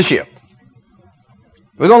of the ship.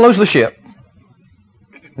 We're going to lose the ship.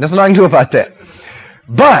 Nothing I can do about that.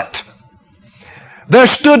 But there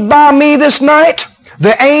stood by me this night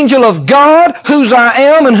the angel of God, whose I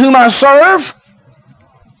am and whom I serve,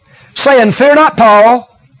 saying, Fear not, Paul,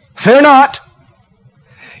 fear not.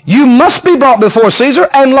 You must be brought before Caesar,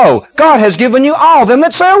 and lo, God has given you all them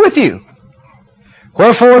that sail with you.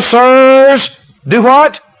 Wherefore, sirs, do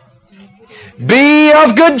what? Be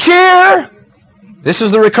of good cheer. This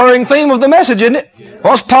is the recurring theme of the message, isn't it?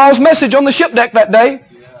 What's Paul's message on the ship deck that day?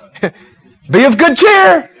 Be of good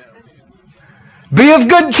cheer. Be of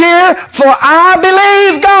good cheer, for I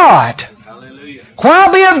believe God.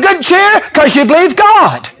 Why be of good cheer? Because you believe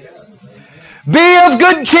God. Be of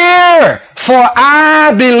good cheer, for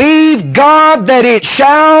I believe God that it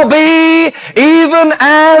shall be even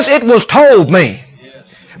as it was told me.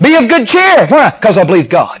 Be of good cheer. Why? Because I believe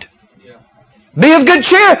God. Be of good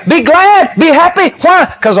cheer. Be glad. Be happy. Why?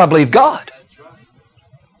 Because I believe God.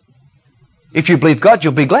 If you believe God,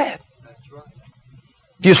 you'll be glad.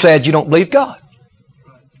 If you're sad, you don't believe God.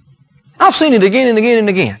 I've seen it again and again and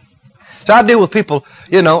again. So I deal with people,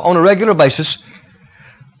 on a regular basis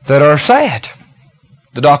that are sad.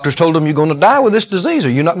 The doctors told them you're going to die with this disease, or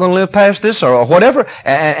you're not going to live past this, or whatever.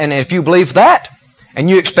 And if you believe that, and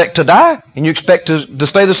you expect to die, and you expect to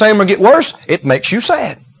stay the same or get worse, it makes you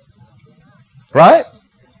sad. Right?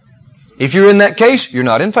 If you're in that case, you're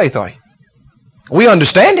not in faith, are you? We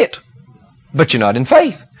understand it, but you're not in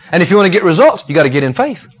faith. And if you want to get results, you got to get in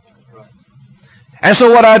faith. And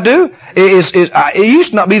so what I do is it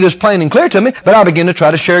used to not be this plain and clear to me, but I begin to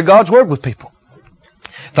try to share God's Word with people.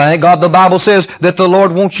 Thank God the Bible says that the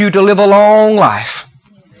Lord wants you to live a long life.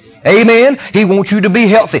 Amen. He wants you to be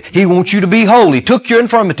healthy. He wants you to be whole. He took your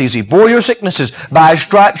infirmities. He bore your sicknesses. By His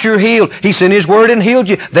stripes you're healed. He sent His Word and healed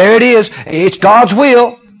you. There it is. It's God's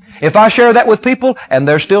will. If I share that with people and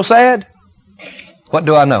they're still sad, what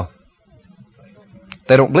do I know?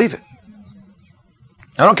 They don't believe it.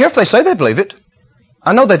 I don't care if they say they believe it.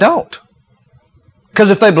 I know they don't. Because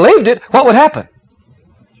if they believed it, what would happen?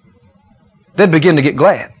 They'd begin to get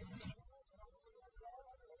glad.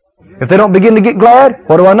 If they don't begin to get glad,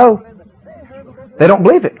 what do I know? They don't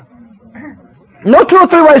believe it. No two or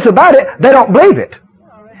three ways about it, they don't believe it.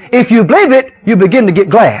 If you believe it, you begin to get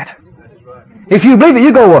glad. If you believe it,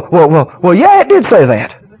 you go, well, yeah, it did say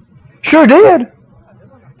that. Sure did.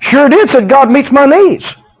 Sure did, said God meets my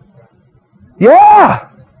needs. Yeah.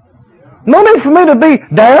 No need for me to be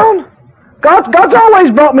down. God's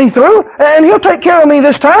always brought me through, and He'll take care of me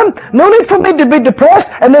this time. No need for me to be depressed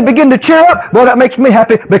and then begin to cheer up. Well, that makes me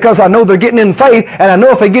happy because I know they're getting in faith, and I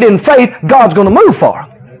know if they get in faith, God's going to move for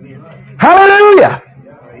them. Hallelujah.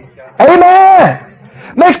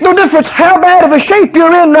 Amen. Makes no difference how bad of a shape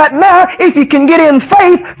you're in right now. If you can get in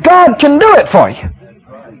faith, God can do it for you.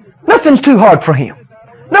 Nothing's too hard for Him.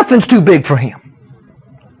 Nothing's too big for Him.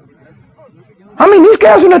 I mean, these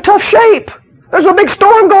guys are in a tough shape. There's a big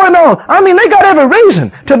storm going on. I mean, they got every reason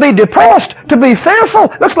to be depressed, to be fearful.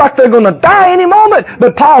 Looks like they're going to die any moment.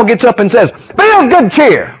 But Paul gets up and says, be of good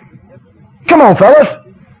cheer. Come on, fellas.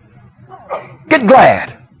 Get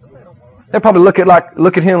glad. They probably look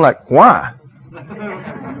at him like, why?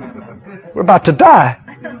 We're about to die.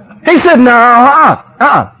 He said, no,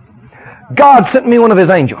 God sent me one of His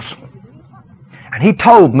angels. And He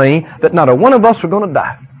told me that not a one of us were going to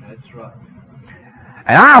die.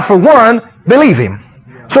 And I, for one, believe Him.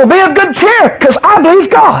 So be of good cheer, because I believe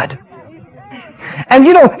God. And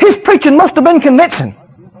His preaching must have been convincing.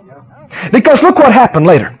 Because look what happened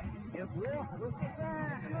later.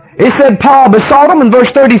 It said Paul besought them in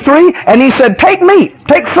verse 33, and he said, take meat,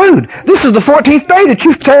 take food. This is the 14th day that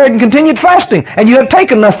you've tarried and continued fasting, and you have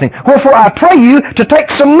taken nothing. Wherefore I pray you to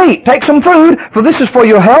take some meat, take some food, for this is for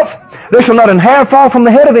your health. There shall not an hair fall from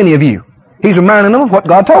the head of any of you. He's reminding them of what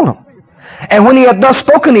God told him. And when he had thus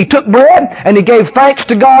spoken, he took bread, and he gave thanks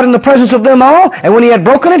to God in the presence of them all. And when he had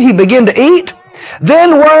broken it, he began to eat.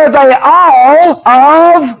 Then were they all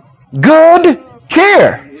of good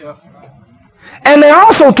cheer. And they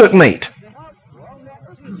also took meat.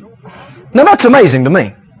 Now that's amazing to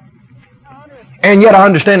me. And yet I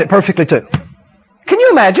understand it perfectly too. Can you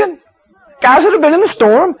imagine? Guys that have been in a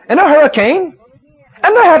storm, in a hurricane,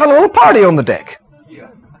 and they're having a little party on the deck.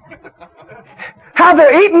 How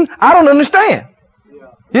they're eating, I don't understand.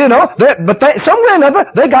 But somewhere or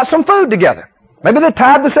another, they got some food together. Maybe they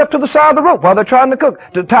tied themselves to the side of the rope while they're trying to cook,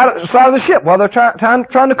 to tie the side of the ship while they're trying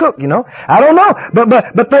to cook, I don't know.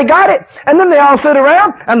 But they got it. And then they all sit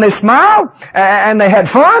around, and they smiled, and they had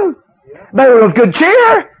fun. They were of good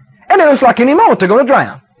cheer, and it was like any moment they're going to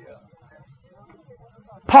drown.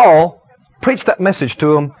 Paul preached that message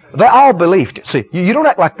to them. They all believed it. See, you don't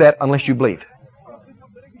act like that unless you believe it.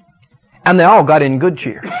 And they all got in good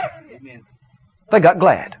cheer. They got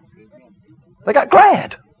glad. They got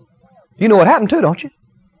glad. You know what happened too, don't you?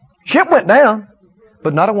 Ship went down,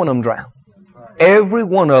 but not a one of them drowned. Every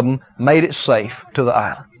one of them made it safe to the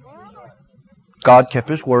island. God kept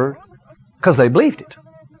His word because they believed it.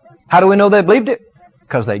 How do we know they believed it?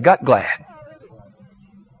 Because they got glad.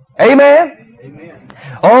 Amen? Amen.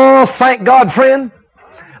 Oh, thank God, friend.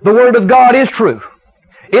 The Word of God is true.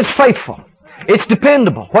 It's faithful. It's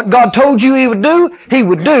dependable. What God told you He would do, He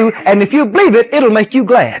would do. And if you believe it, it'll make you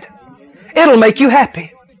glad. It'll make you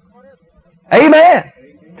happy. Amen.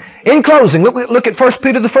 In closing, look at 1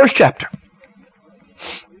 Peter, the first chapter.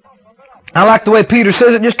 I like the way Peter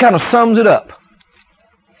says it, just kind of sums it up.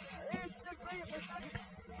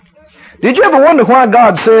 Did you ever wonder why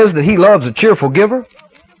God says that He loves a cheerful giver?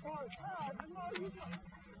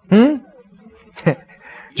 Did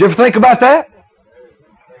you ever think about that?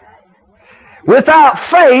 Without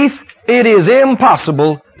faith, it is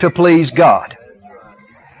impossible to please God.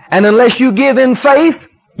 And unless you give in faith,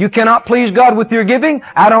 you cannot please God with your giving.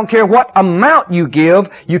 I don't care what amount you give,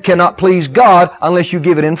 you cannot please God unless you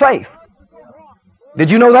give it in faith. Did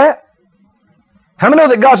you know that? How many know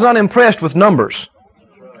that God's not impressed with numbers?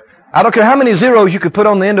 I don't care how many zeros you could put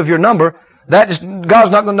on the end of your number, God's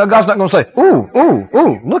not going to say, ooh,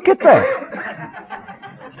 look at that.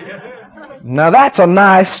 Now that's a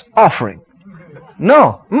nice offering.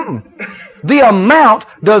 No. The amount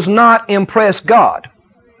does not impress God.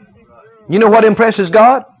 You know what impresses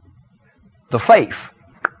God? The faith.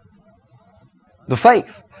 The faith.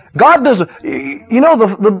 God does,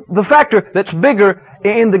 the factor that's bigger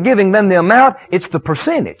in the giving than the amount, it's the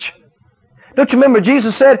percentage. Don't you remember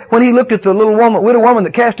Jesus said when He looked at the widow woman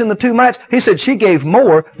that cast in the 2 mites, He said she gave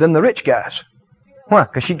more than the rich guys. Why?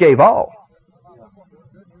 Because she gave all.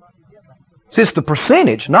 See, it's the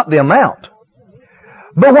percentage, not the amount.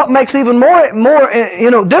 But what makes even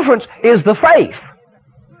more difference is the faith.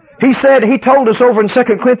 He told us over in 2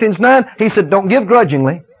 Corinthians 9, He said, don't give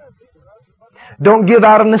grudgingly. Don't give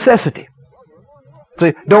out of necessity.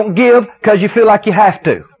 See, don't give because you feel like you have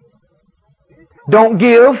to. Don't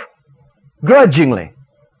give grudgingly.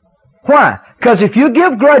 Why? Because if you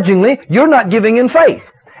give grudgingly, you're not giving in faith.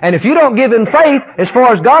 And if you don't give in faith, as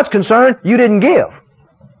far as God's concerned, you didn't give.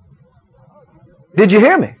 Did you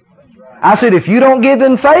hear me? I said, if you don't give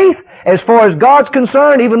in faith, as far as God's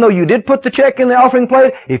concerned, even though you did put the check in the offering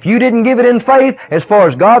plate, if you didn't give it in faith, as far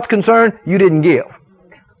as God's concerned, you didn't give.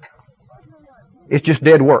 It's just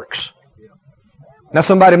dead works. Now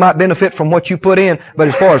somebody might benefit from what you put in, but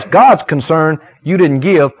as far as God's concerned, you didn't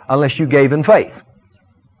give unless you gave in faith.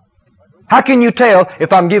 How can you tell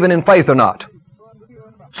if I'm giving in faith or not?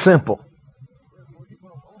 Simple.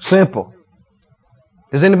 Simple.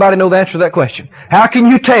 Does anybody know the answer to that question? How can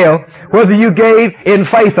you tell whether you gave in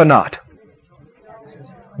faith or not?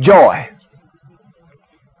 Joy.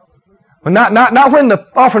 Well, not when the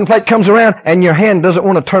offering plate comes around and your hand doesn't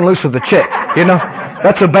want to turn loose of the check. You know,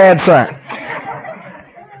 that's a bad sign.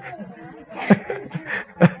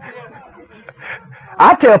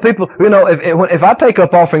 I tell people, if I take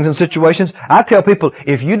up offerings in situations, I tell people,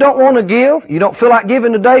 if you don't want to give, you don't feel like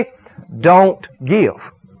giving today, don't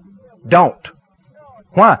give. Don't.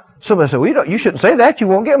 Why? Somebody said, well, you shouldn't say that. You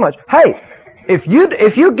won't get much. Hey, if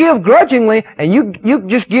you give grudgingly and you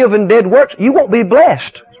just give in dead works, you won't be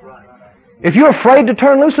blessed. If you're afraid to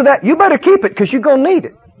turn loose of that, you better keep it because you're going to need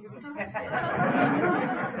it.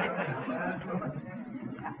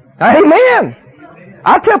 Amen.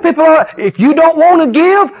 I tell people, if you don't want to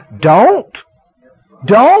give, don't.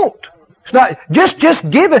 It's not, just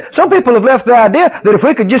give it. Some people have left the idea that if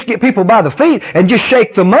we could just get people by the feet and just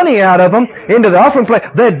shake the money out of them into the offering plate,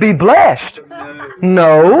 they'd be blessed.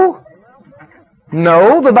 No.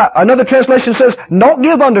 Another translation says, don't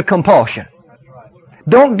give under compulsion.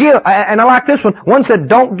 Don't give, and I like this one. One said,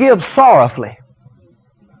 don't give sorrowfully.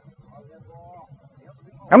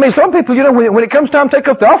 I mean, some people, when it comes time to take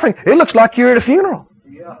up the offering, it looks like you're at a funeral.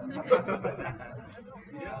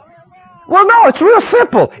 Well, no, it's real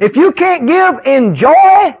simple. If you can't give in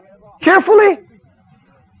joy, cheerfully,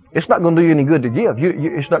 it's not going to do you any good to give.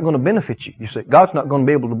 It's not going to benefit you. You see, God's not going to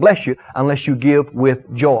be able to bless you unless you give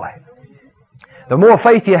with joy. The more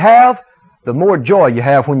faith you have, the more joy you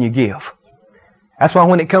have when you give. That's why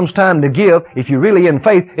when it comes time to give, if you're really in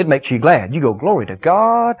faith, it makes you glad. You go, glory to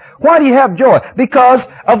God. Why do you have joy? Because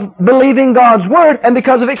of believing God's Word and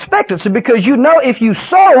because of expectancy. Because you know if you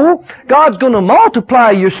sow, God's going to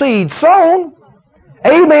multiply your seed sown.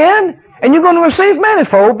 Amen. And you're going to receive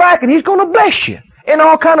manifold back and He's going to bless you in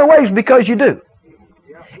all kind of ways because you do.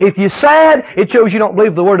 If you're sad, it shows you don't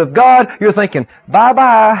believe the Word of God. You're thinking,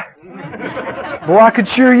 bye-bye. Boy, I could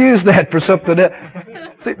sure use that for something else.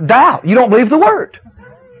 See, doubt. You don't believe the Word.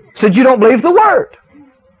 Said you don't believe the Word.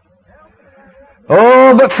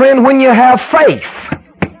 Oh, but friend, when you have faith,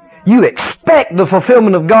 you expect the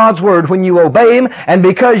fulfillment of God's Word when you obey Him, and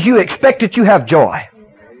because you expect it, you have joy.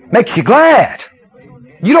 Makes you glad.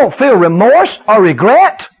 You don't feel remorse or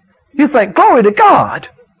regret. You think, glory to God.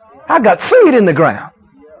 I got seed in the ground.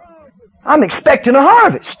 I'm expecting a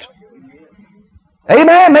harvest.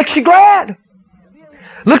 Amen. Makes you glad.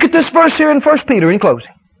 Look at this verse here in 1 Peter in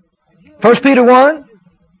closing. 1 Peter 1,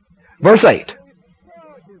 verse 8.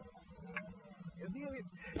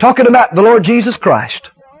 Talking about the Lord Jesus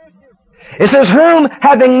Christ. It says, whom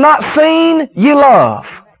having not seen ye love.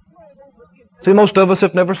 See, most of us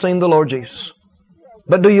have never seen the Lord Jesus.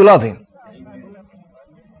 But do you love Him?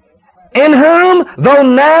 In whom, though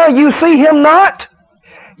now you see Him not,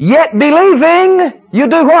 yet believing, you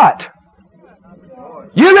do what?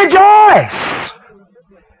 You rejoice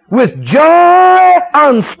with joy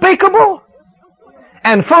unspeakable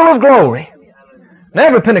and full of glory. Now,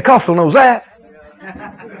 every Pentecostal knows that.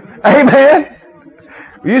 Amen.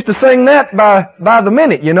 We used to sing that by the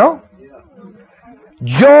minute, you know.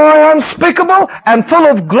 Joy unspeakable and full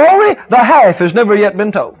of glory, the half has never yet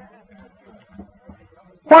been told.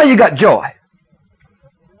 Why you got joy?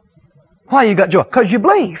 Why you got joy? Because you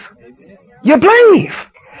believe. You believe.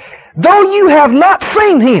 Though you have not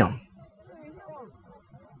seen Him.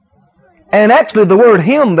 And actually the word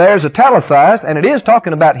Him there is italicized, and it is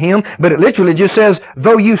talking about Him, but it literally just says,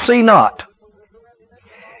 though you see not,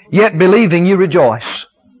 yet believing you rejoice.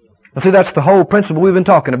 Now see, that's the whole principle we've been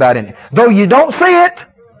talking about in it. Though you don't see it,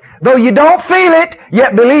 though you don't feel it,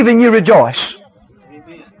 yet believing you rejoice.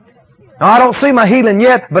 Now, I don't see my healing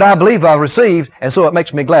yet, but I believe I've received, and so it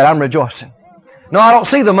makes me glad. I'm rejoicing. No, I don't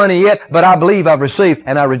see the money yet, but I believe I've received,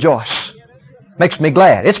 and I rejoice. Makes me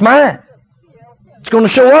glad. It's mine. It's going to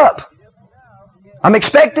show up. I'm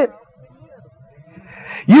expected.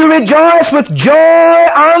 You rejoice with joy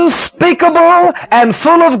unspeakable and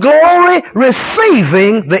full of glory,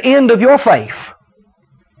 receiving the end of your faith,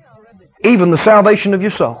 even the salvation of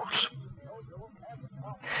your souls.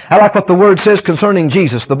 I like what the Word says concerning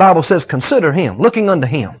Jesus. The Bible says, consider Him, looking unto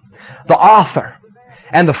Him, the author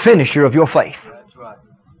and the finisher of your faith.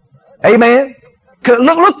 Amen?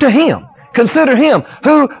 Look to Him. Consider Him,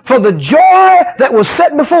 who for the joy that was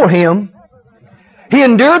set before Him, He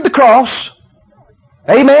endured the cross.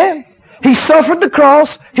 Amen? He suffered the cross,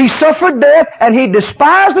 He suffered death, and He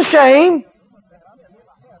despised the shame.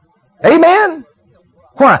 Amen?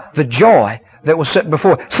 Why? The joy that was set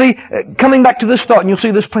before. See, coming back to this thought, and you'll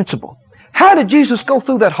see this principle. How did Jesus go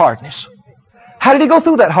through that hardness? How did He go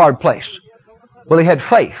through that hard place? Well, He had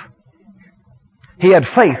faith. He had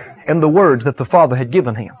faith in the words that the Father had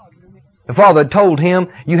given Him. The Father had told Him,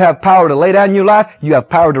 you have power to lay down your life, you have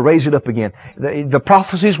power to raise it up again. The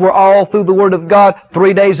prophecies were all through the Word of God,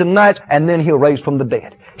 3 days and nights, and then He'll raise from the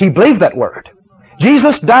dead. He believed that Word.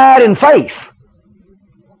 Jesus died in faith,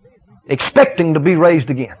 expecting to be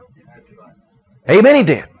raised again. Amen, He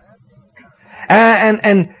did.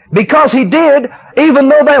 And because He did, even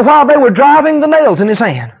though while they were driving the nails in His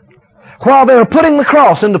hand, while they were putting the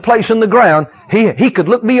cross into place in the ground, He could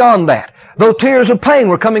look beyond that. Though tears of pain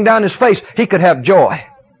were coming down His face, He could have joy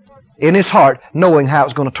in His heart, knowing how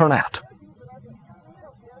it's going to turn out.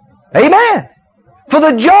 Amen. For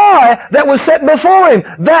the joy that was set before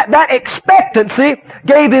Him, that expectancy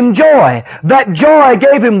gave Him joy. That joy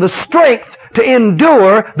gave Him the strength to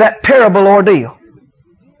endure that terrible ordeal.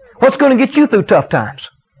 What's going to get you through tough times?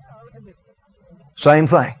 Same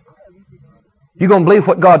thing. You're going to believe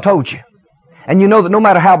what God told you. And you know that no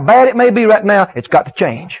matter how bad it may be right now, it's got to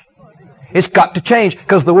change. It's got to change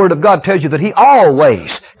because the Word of God tells you that He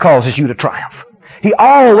always causes you to triumph. He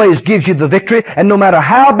always gives you the victory, and no matter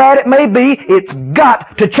how bad it may be, it's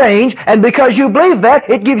got to change. And because you believe that,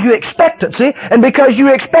 it gives you expectancy. And because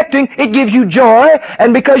you're expecting, it gives you joy.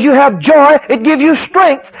 And because you have joy, it gives you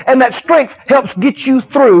strength. And that strength helps get you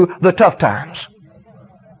through the tough times.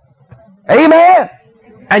 Amen?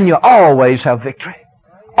 And you always have victory.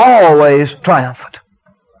 Always triumphant.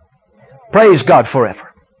 Praise God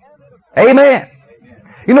forever. Amen.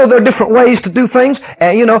 You know, there are different ways to do things.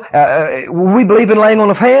 We believe in laying on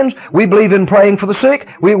of hands. We believe in praying for the sick.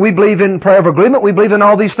 We believe in prayer of agreement. We believe in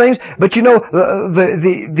all these things. But you know,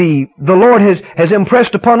 the Lord has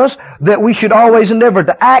impressed upon us that we should always endeavor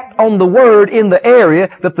to act on the Word in the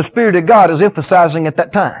area that the Spirit of God is emphasizing at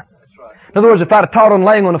that time. In other words, if I'd have taught on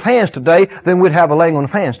laying on of hands today, then we'd have a laying on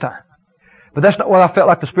of hands time. But that's not what I felt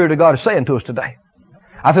like the Spirit of God is saying to us today.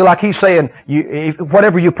 I feel like He's saying,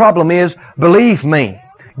 whatever your problem is, believe me.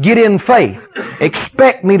 Get in faith.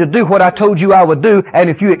 Expect me to do what I told you I would do, and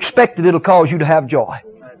if you expect it, it'll cause you to have joy.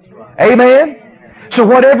 Amen? So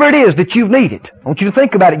whatever it is that you've needed, I want you to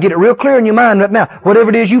think about it. Get it real clear in your mind right now. Whatever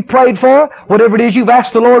it is you prayed for, whatever it is you've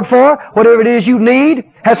asked the Lord for, whatever it is you need,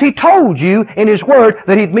 has He told you in His Word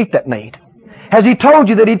that He'd meet that need? Has He told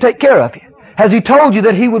you that He'd take care of you? Has He told you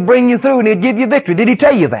that He would bring you through and He'd give you victory? Did He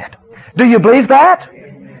tell you that? Do you believe that?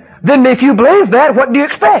 Then if you believe that, what do you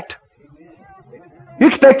expect? You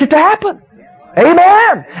expect it to happen.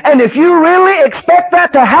 Amen. And if you really expect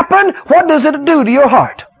that to happen, what does it do to your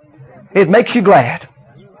heart? It makes you glad.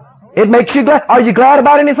 It makes you glad. Are you glad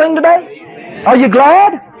about anything today? Are you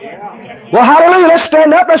glad? Well, hallelujah. Let's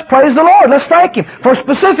stand up. Let's praise the Lord. Let's thank Him for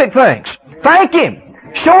specific things. Thank Him.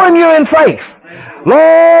 Show Him you're in faith.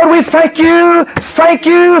 Lord, we thank you. Thank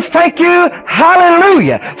you. Thank you.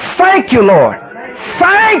 Hallelujah. Thank you, Lord.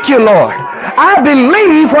 Thank you, Lord. I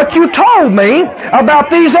believe what you told me about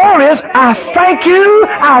these areas. I thank you.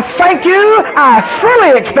 I thank you. I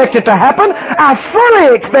fully expect it to happen. I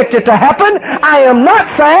fully expect it to happen. I am not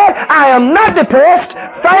sad. I am not depressed.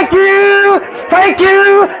 Thank you. Thank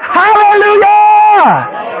you. Hallelujah.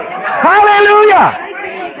 Hallelujah.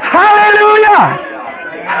 Hallelujah.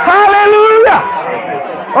 Hallelujah.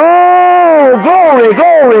 Oh, glory,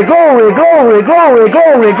 glory, glory, glory, glory,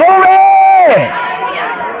 glory, glory.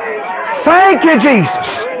 Thank you, Jesus.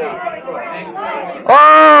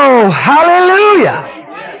 Oh, hallelujah.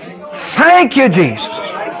 Thank you, Jesus.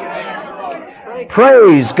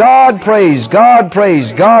 Praise God, praise God,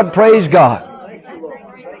 praise God, praise God.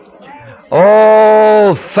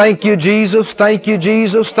 Oh, thank you, Jesus, thank you,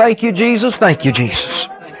 Jesus, thank you, Jesus, thank you, Jesus.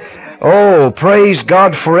 Oh, praise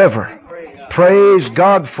God forever. Praise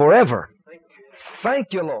God forever.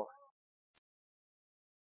 Thank you, Lord.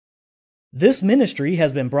 This ministry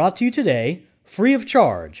has been brought to you today free of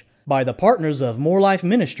charge by the partners of More Life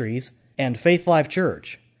Ministries and Faith Life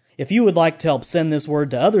Church. If you would like to help send this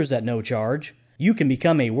word to others at no charge, you can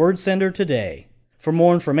become a word sender today. For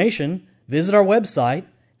more information, visit our website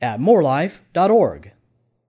at morelife.org.